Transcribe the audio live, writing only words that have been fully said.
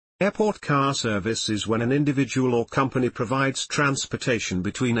Airport car service is when an individual or company provides transportation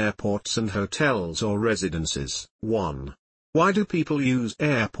between airports and hotels or residences. 1. Why do people use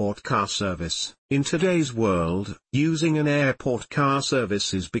airport car service? In today's world, using an airport car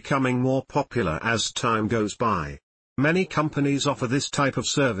service is becoming more popular as time goes by. Many companies offer this type of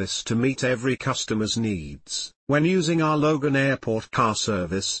service to meet every customer's needs. When using our Logan airport car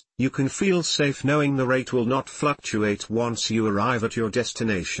service, you can feel safe knowing the rate will not fluctuate once you arrive at your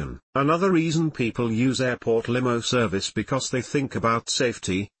destination. Another reason people use airport limo service because they think about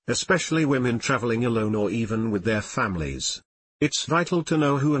safety, especially women traveling alone or even with their families. It's vital to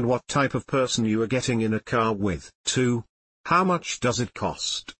know who and what type of person you are getting in a car with. 2. How much does it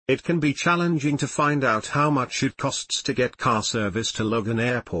cost? It can be challenging to find out how much it costs to get car service to Logan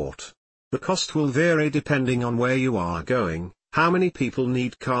Airport. The cost will vary depending on where you are going, how many people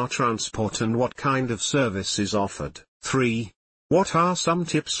need car transport and what kind of service is offered. 3. What are some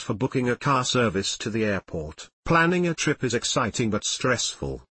tips for booking a car service to the airport? Planning a trip is exciting but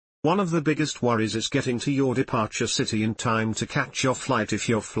stressful. One of the biggest worries is getting to your departure city in time to catch your flight if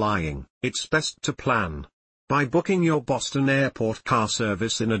you're flying. It's best to plan. By booking your Boston airport car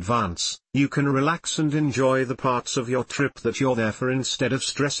service in advance, you can relax and enjoy the parts of your trip that you're there for instead of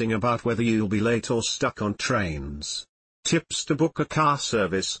stressing about whether you'll be late or stuck on trains. Tips to book a car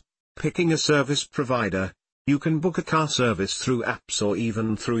service. Picking a service provider. You can book a car service through apps or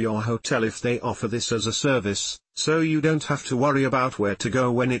even through your hotel if they offer this as a service, so you don't have to worry about where to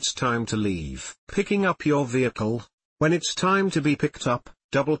go when it's time to leave. Picking up your vehicle. When it's time to be picked up,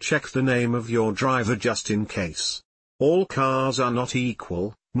 double-check the name of your driver just in case. All cars are not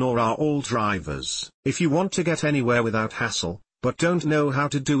equal, nor are all drivers. If you want to get anywhere without hassle, but don't know how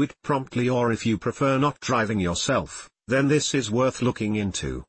to do it promptly, or if you prefer not driving yourself, then this is worth looking into.